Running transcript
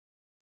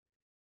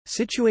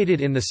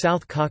Situated in the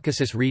South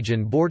Caucasus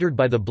region bordered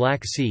by the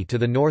Black Sea to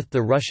the north,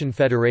 the Russian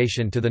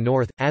Federation to the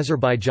north,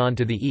 Azerbaijan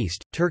to the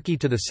east, Turkey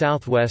to the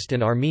southwest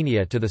and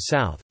Armenia to the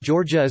south,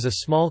 Georgia is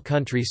a small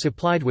country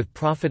supplied with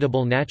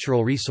profitable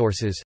natural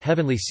resources,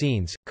 heavenly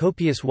scenes,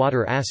 copious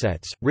water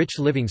assets, rich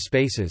living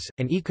spaces,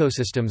 and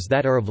ecosystems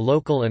that are of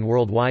local and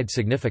worldwide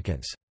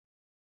significance.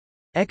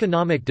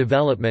 Economic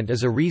development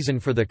is a reason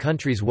for the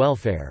country's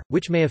welfare,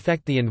 which may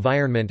affect the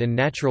environment and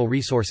natural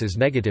resources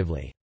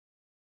negatively.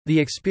 The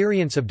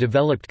experience of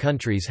developed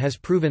countries has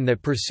proven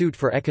that pursuit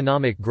for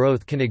economic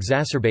growth can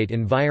exacerbate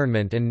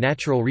environment and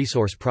natural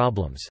resource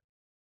problems.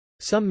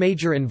 Some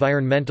major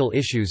environmental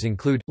issues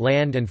include,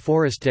 land and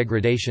forest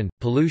degradation,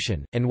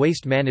 pollution, and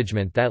waste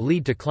management that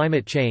lead to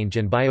climate change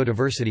and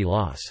biodiversity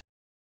loss.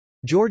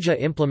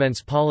 Georgia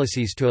implements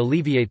policies to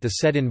alleviate the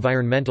said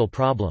environmental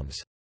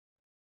problems.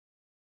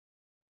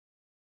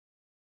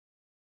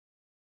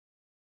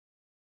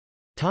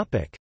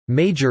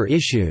 Major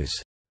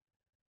issues.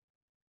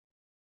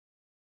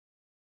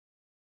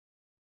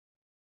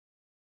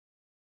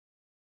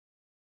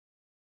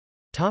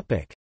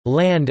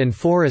 Land and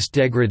forest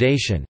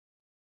degradation.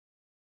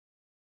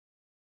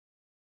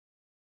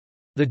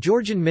 The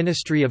Georgian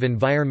Ministry of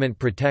Environment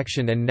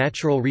Protection and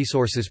Natural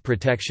Resources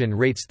Protection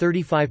rates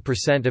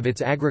 35% of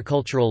its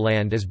agricultural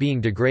land as being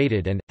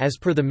degraded and, as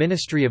per the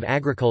Ministry of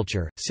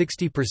Agriculture,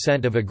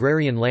 60% of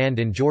agrarian land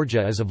in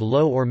Georgia is of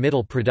low or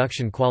middle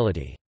production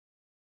quality.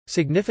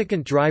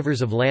 Significant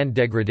drivers of land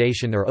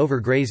degradation are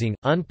overgrazing,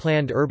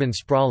 unplanned urban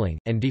sprawling,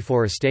 and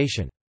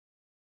deforestation.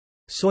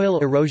 Soil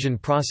erosion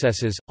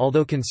processes,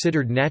 although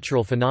considered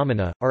natural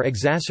phenomena, are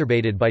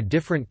exacerbated by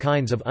different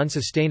kinds of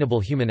unsustainable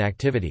human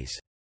activities.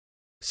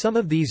 Some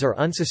of these are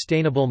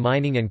unsustainable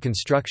mining and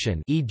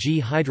construction,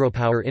 e.g.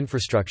 hydropower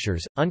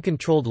infrastructures,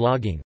 uncontrolled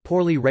logging,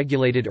 poorly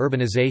regulated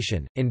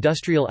urbanization,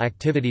 industrial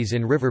activities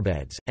in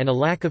riverbeds, and a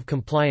lack of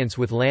compliance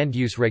with land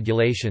use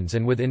regulations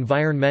and with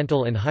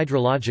environmental and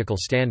hydrological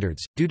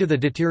standards. Due to the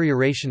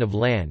deterioration of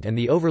land and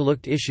the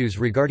overlooked issues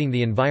regarding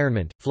the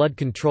environment, flood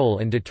control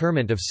and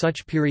deterrent of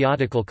such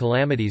periodical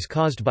calamities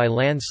caused by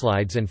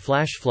landslides and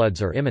flash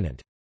floods are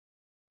imminent.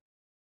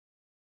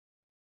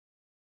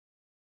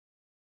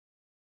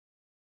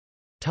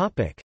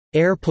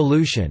 Air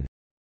pollution.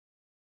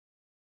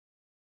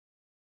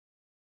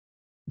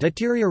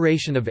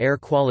 Deterioration of air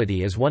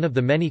quality is one of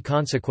the many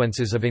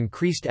consequences of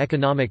increased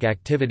economic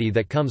activity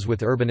that comes with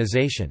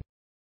urbanization.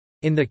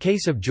 In the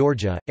case of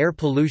Georgia, air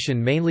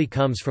pollution mainly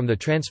comes from the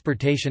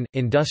transportation,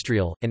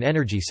 industrial, and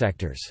energy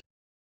sectors.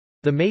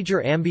 The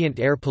major ambient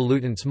air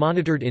pollutants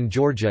monitored in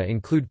Georgia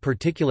include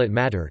particulate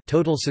matter,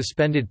 total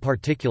suspended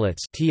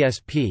particulates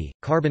 (TSP),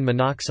 carbon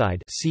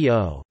monoxide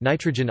 (CO),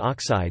 nitrogen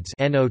oxides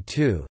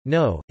 (NO2,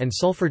 NO), and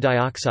sulfur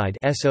dioxide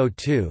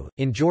 (SO2).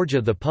 In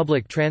Georgia, the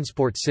public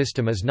transport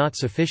system is not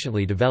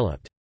sufficiently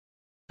developed.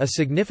 A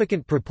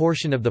significant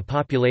proportion of the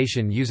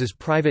population uses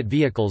private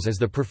vehicles as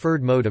the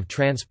preferred mode of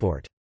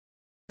transport.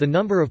 The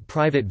number of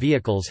private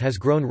vehicles has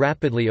grown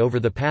rapidly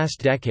over the past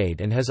decade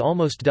and has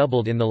almost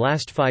doubled in the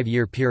last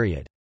 5-year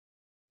period.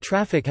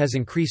 Traffic has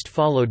increased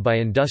followed by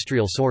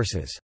industrial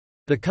sources.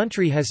 The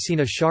country has seen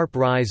a sharp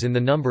rise in the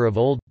number of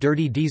old,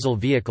 dirty diesel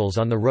vehicles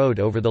on the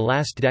road over the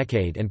last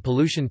decade and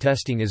pollution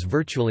testing is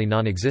virtually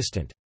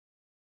non-existent.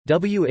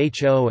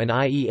 WHO and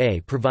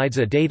IEA provides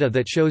a data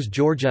that shows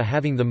Georgia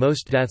having the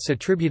most deaths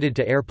attributed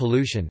to air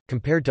pollution,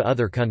 compared to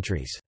other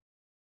countries.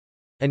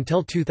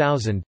 Until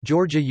 2000,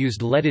 Georgia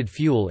used leaded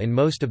fuel in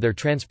most of their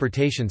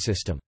transportation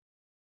system.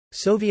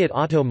 Soviet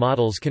auto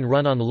models can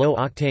run on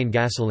low-octane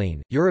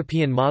gasoline,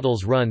 European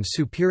models run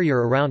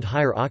superior around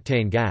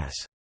higher-octane gas.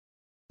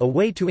 A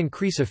way to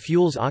increase a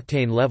fuel's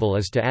octane level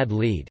is to add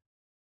lead.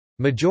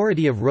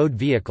 Majority of road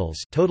vehicles,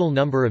 total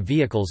number of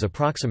vehicles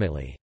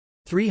approximately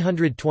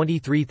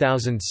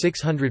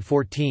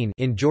 323,614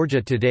 in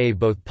Georgia today,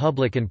 both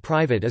public and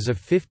private, as of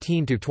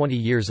 15 to 20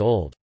 years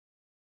old.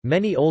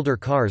 Many older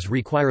cars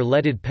require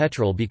leaded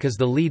petrol because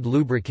the lead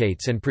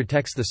lubricates and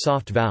protects the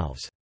soft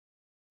valves.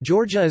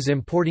 Georgia is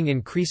importing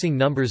increasing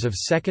numbers of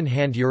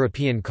second-hand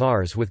European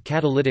cars with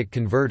catalytic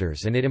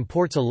converters, and it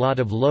imports a lot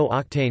of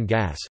low-octane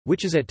gas,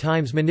 which is at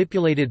times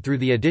manipulated through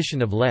the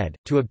addition of lead,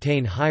 to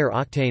obtain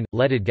higher-octane,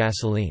 leaded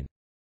gasoline.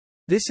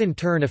 This in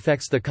turn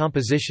affects the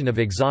composition of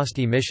exhaust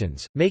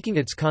emissions, making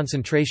its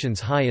concentrations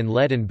high in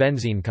lead and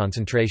benzene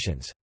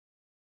concentrations.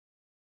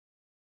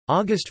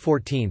 August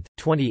 14,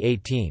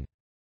 2018.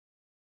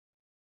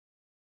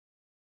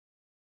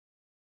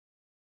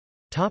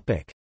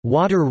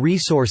 Water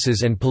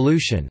resources and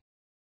pollution.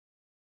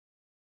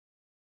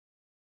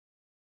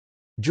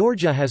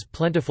 Georgia has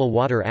plentiful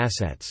water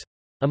assets.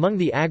 Among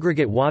the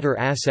aggregate water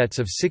assets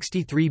of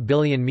 63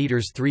 billion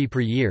m3 per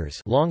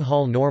years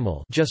long-haul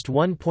normal, just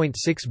 1.6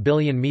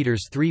 billion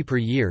m3 per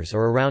years,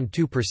 or around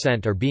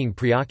 2%, are being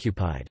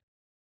preoccupied.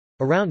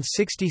 Around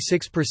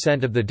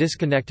 66% of the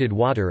disconnected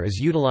water is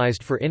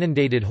utilized for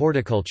inundated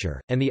horticulture,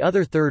 and the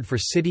other third for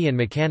city and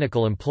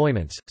mechanical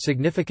employments.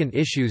 Significant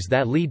issues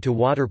that lead to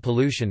water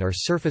pollution are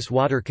surface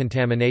water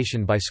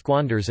contamination by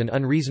squanders and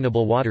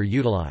unreasonable water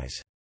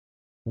utilize.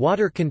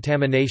 Water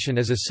contamination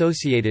is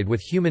associated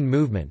with human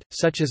movement,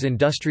 such as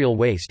industrial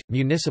waste,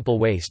 municipal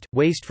waste,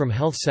 waste from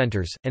health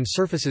centers, and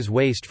surfaces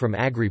waste from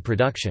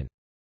agri-production.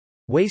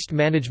 Waste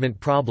management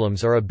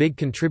problems are a big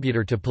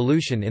contributor to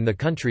pollution in the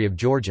country of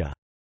Georgia.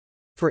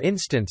 For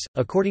instance,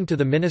 according to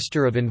the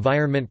Minister of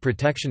Environment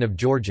Protection of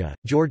Georgia,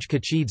 George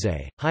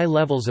Kachidze, high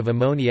levels of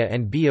ammonia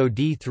and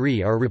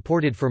BOD3 are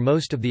reported for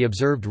most of the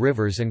observed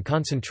rivers, and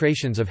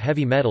concentrations of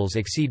heavy metals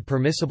exceed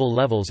permissible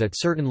levels at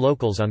certain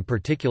locales on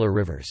particular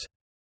rivers.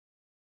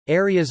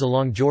 Areas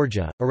along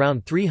Georgia,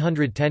 around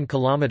 310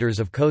 kilometers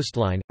of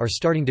coastline, are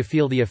starting to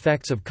feel the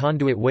effects of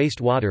conduit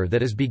wastewater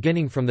that is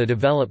beginning from the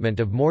development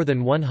of more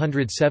than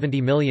 170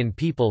 million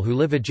people who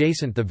live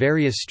adjacent the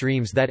various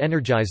streams that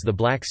energize the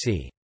Black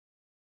Sea.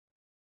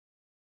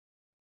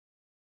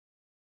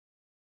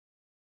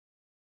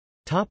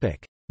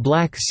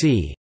 Black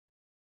Sea.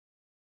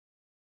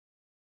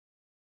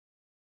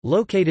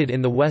 Located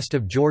in the west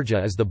of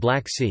Georgia is the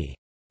Black Sea.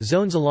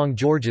 Zones along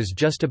Georgia's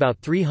just about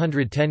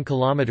 310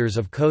 kilometers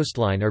of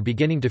coastline are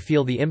beginning to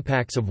feel the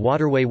impacts of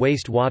waterway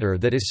wastewater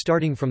that is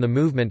starting from the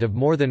movement of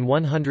more than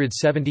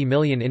 170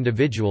 million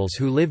individuals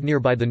who live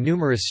nearby the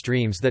numerous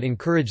streams that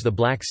encourage the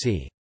Black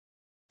Sea.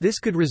 This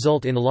could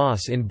result in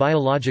loss in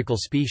biological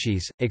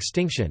species,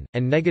 extinction,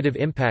 and negative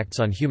impacts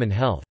on human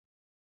health.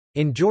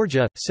 In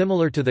Georgia,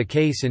 similar to the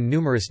case in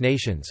numerous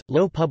nations,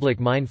 low public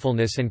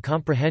mindfulness and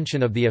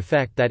comprehension of the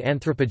effect that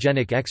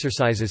anthropogenic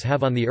exercises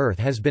have on the earth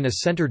has been a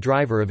center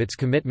driver of its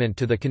commitment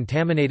to the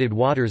contaminated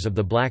waters of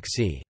the Black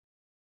Sea.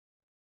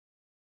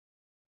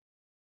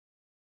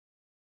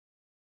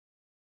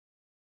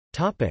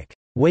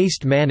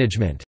 Waste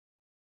management.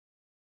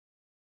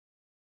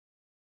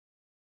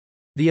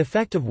 The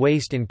effect of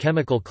waste and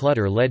chemical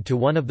clutter led to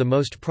one of the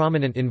most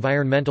prominent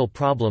environmental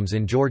problems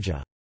in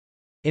Georgia.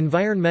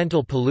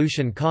 Environmental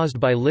pollution caused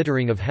by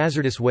littering of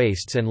hazardous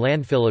wastes and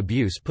landfill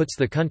abuse puts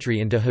the country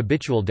into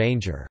habitual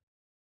danger.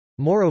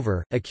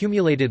 Moreover,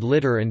 accumulated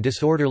litter and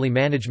disorderly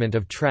management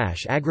of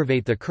trash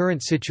aggravate the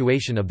current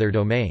situation of their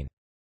domain.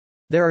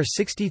 There are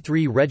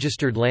 63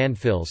 registered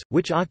landfills,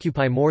 which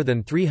occupy more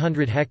than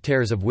 300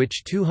 hectares, of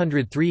which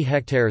 203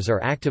 hectares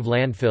are active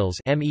landfills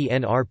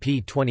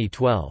MENRP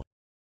 2012.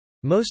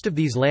 Most of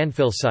these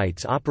landfill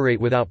sites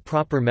operate without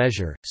proper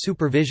measure,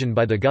 supervision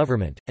by the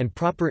government, and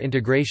proper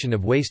integration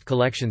of waste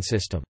collection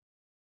system.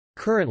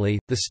 Currently,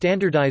 the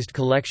standardized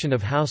collection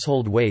of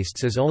household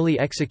wastes is only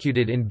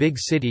executed in big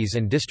cities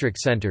and district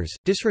centers,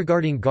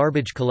 disregarding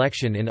garbage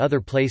collection in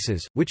other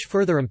places, which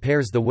further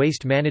impairs the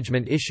waste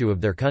management issue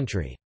of their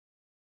country.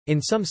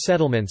 In some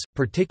settlements,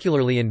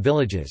 particularly in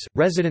villages,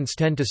 residents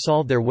tend to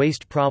solve their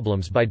waste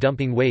problems by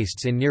dumping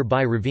wastes in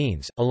nearby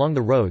ravines, along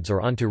the roads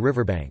or onto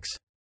riverbanks.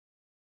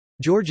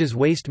 Georgia's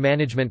waste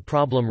management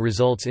problem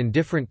results in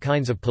different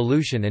kinds of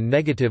pollution and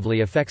negatively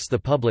affects the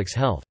public's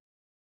health.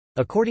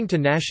 According to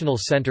National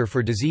Center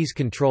for Disease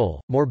Control,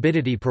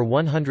 morbidity per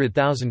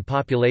 100,000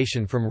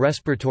 population from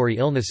respiratory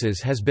illnesses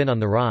has been on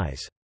the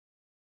rise.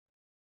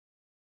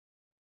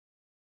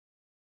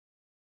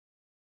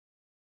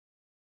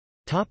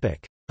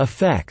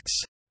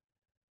 Effects.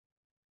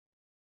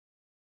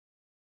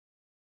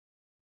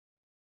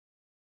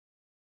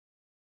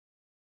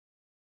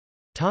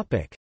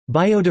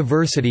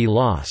 Biodiversity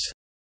loss.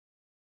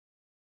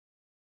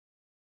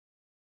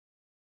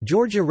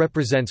 Georgia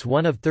represents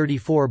one of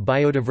 34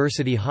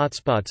 biodiversity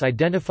hotspots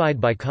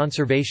identified by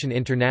Conservation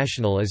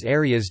International as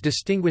areas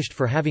distinguished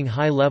for having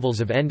high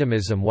levels of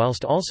endemism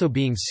whilst also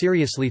being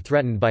seriously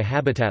threatened by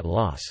habitat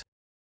loss.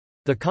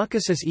 The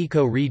Caucasus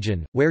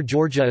eco-region, where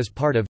Georgia is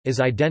part of, is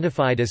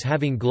identified as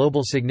having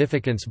global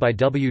significance by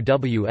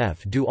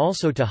WWF due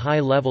also to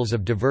high levels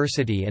of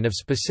diversity and of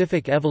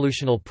specific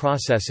evolutional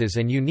processes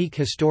and unique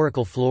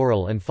historical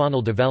floral and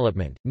faunal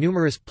development.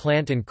 Numerous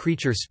plant and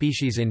creature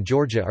species in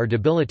Georgia are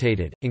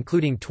debilitated,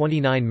 including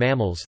 29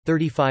 mammals,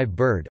 35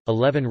 bird,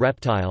 11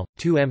 reptile,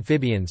 2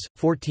 amphibians,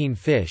 14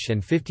 fish,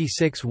 and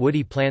 56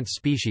 woody plant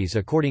species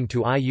according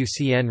to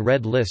IUCN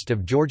Red List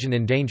of Georgian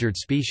endangered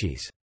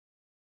species.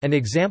 An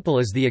example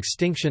is the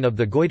extinction of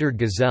the goitered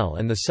gazelle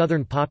and the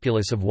southern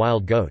populace of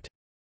wild goat.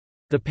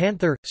 The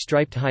panther,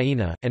 striped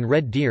hyena, and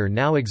red deer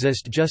now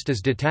exist just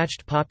as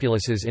detached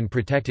populaces in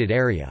protected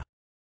area.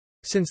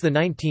 Since the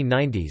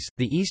 1990s,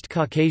 the East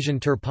Caucasian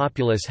tur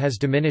populace has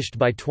diminished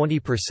by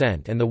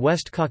 20% and the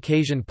West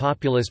Caucasian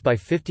populace by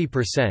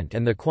 50%,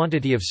 and the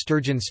quantity of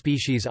sturgeon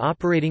species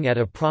operating at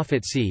a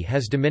profit sea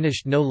has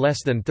diminished no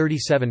less than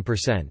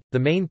 37%. The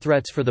main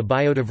threats for the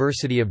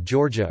biodiversity of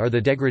Georgia are the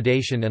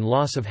degradation and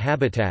loss of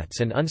habitats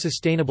and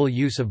unsustainable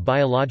use of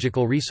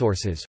biological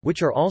resources,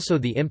 which are also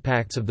the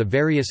impacts of the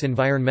various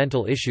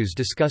environmental issues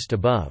discussed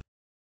above.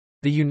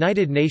 The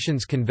United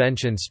Nations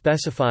Convention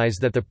specifies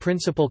that the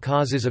principal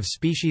causes of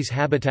species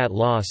habitat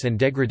loss and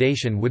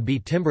degradation would be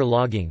timber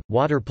logging,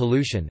 water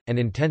pollution, and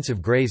intensive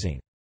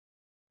grazing.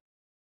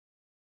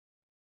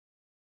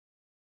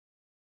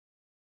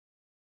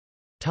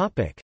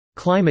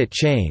 Climate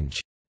change.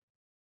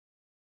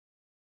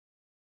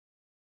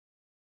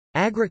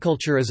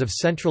 Agriculture is of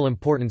central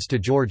importance to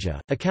Georgia,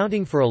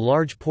 accounting for a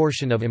large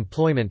portion of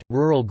employment,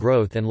 rural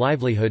growth and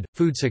livelihood,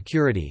 food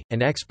security,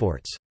 and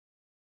exports.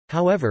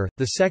 However,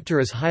 the sector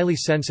is highly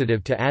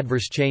sensitive to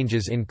adverse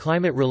changes in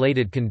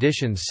climate-related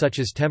conditions such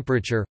as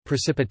temperature,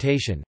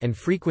 precipitation, and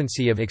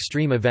frequency of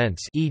extreme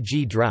events,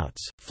 e.g.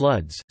 droughts,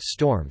 floods,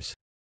 storms.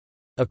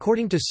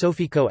 According to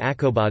Sofiko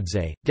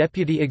Akobadze,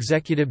 Deputy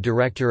Executive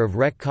Director of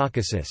REC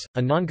Caucasus,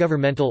 a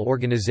non-governmental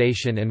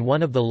organization and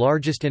one of the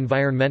largest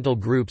environmental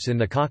groups in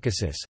the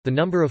Caucasus, the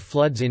number of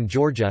floods in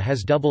Georgia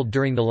has doubled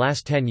during the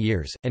last 10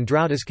 years, and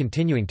drought is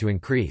continuing to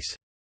increase.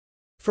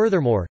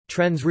 Furthermore,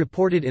 trends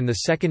reported in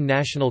the Second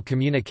National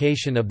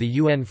Communication of the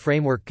UN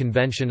Framework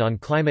Convention on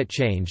Climate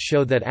Change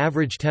show that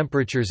average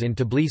temperatures in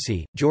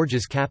Tbilisi,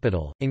 Georgia's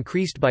capital,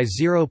 increased by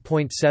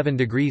 0.7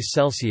 degrees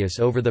Celsius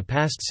over the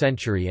past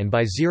century and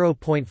by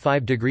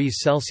 0.5 degrees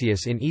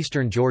Celsius in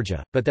eastern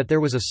Georgia, but that there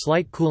was a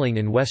slight cooling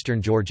in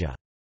western Georgia.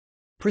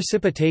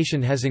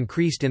 Precipitation has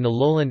increased in the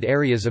lowland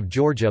areas of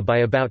Georgia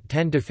by about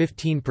 10 to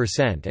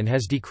 15% and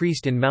has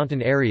decreased in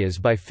mountain areas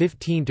by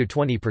 15 to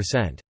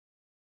 20%.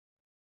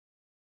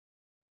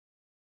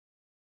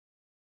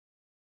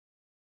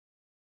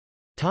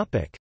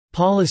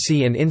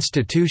 Policy and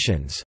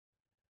institutions.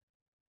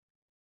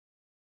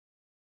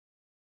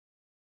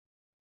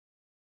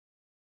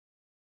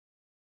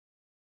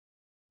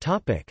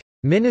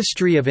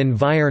 Ministry of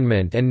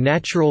Environment and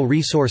Natural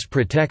Resource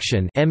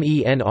Protection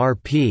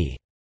 (MENRP).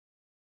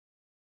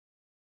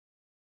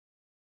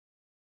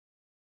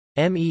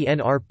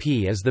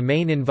 MENRP is the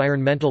main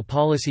environmental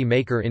policy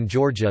maker in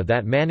Georgia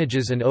that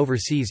manages and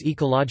oversees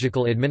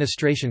ecological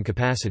administration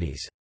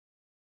capacities.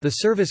 The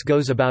service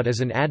goes about as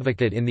an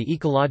advocate in the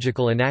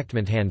ecological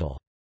enactment handle.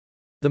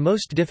 The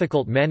most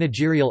difficult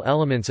managerial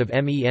elements of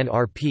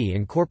MENRP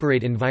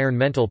incorporate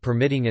environmental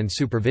permitting and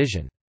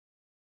supervision.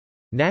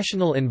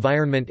 National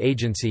Environment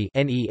Agency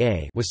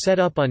 (NEA) was set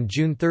up on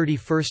June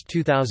 31,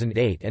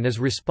 2008 and is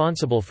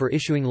responsible for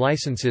issuing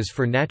licenses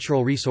for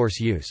natural resource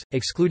use,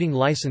 excluding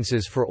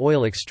licenses for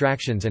oil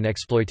extractions and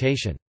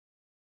exploitation.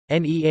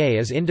 NEA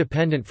is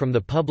independent from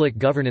the public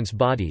governance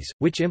bodies,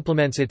 which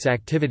implements its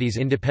activities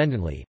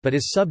independently, but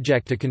is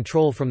subject to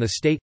control from the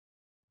state.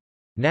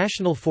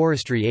 National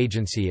Forestry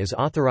Agency is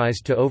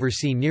authorized to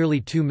oversee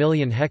nearly 2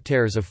 million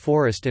hectares of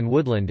forest and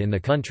woodland in the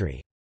country.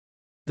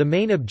 The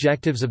main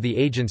objectives of the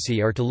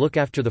agency are to look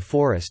after the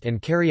forest and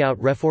carry out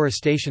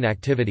reforestation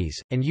activities,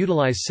 and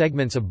utilize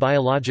segments of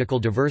biological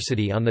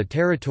diversity on the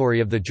territory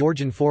of the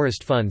Georgian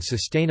Forest Fund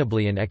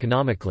sustainably and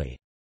economically.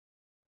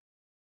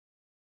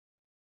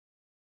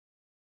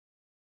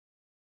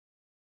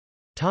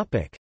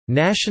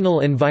 National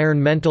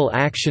Environmental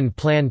Action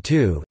Plan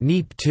 2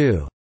 (NEAP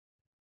 2).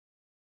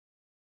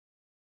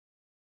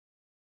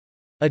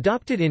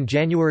 Adopted in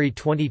January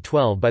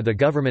 2012 by the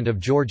Government of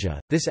Georgia,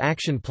 this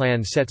action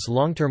plan sets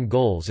long-term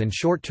goals and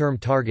short-term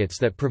targets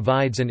that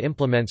provides and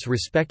implements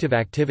respective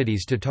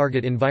activities to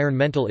target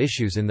environmental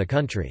issues in the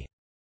country.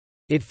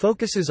 It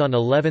focuses on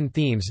 11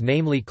 themes,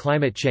 namely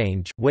climate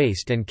change,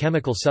 waste and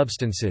chemical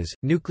substances,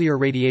 nuclear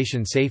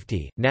radiation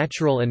safety,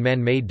 natural and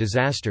man-made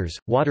disasters,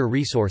 water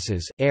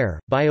resources,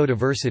 air,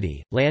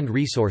 biodiversity, land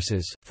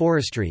resources,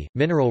 forestry,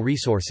 mineral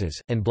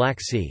resources, and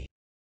Black Sea.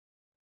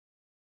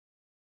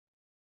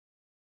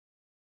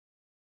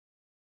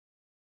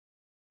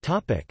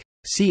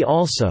 See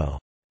also: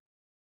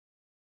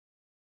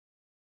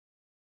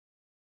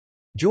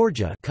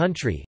 Georgia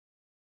country,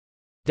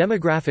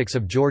 Demographics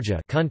of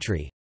Georgia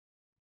country,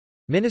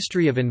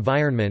 Ministry of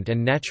Environment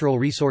and Natural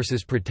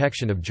Resources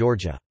Protection of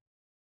Georgia.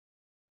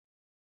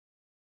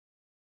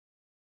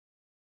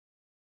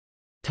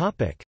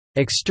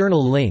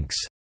 External links: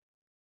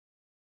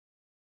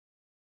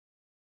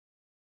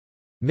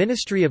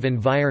 Ministry of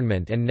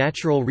Environment and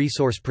Natural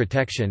Resource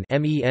Protection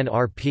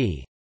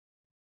 (MENRP),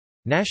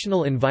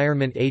 National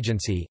Environment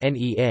Agency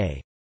 (NEA),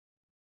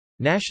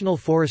 National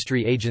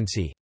Forestry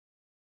Agency,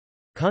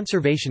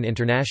 Conservation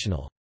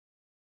International.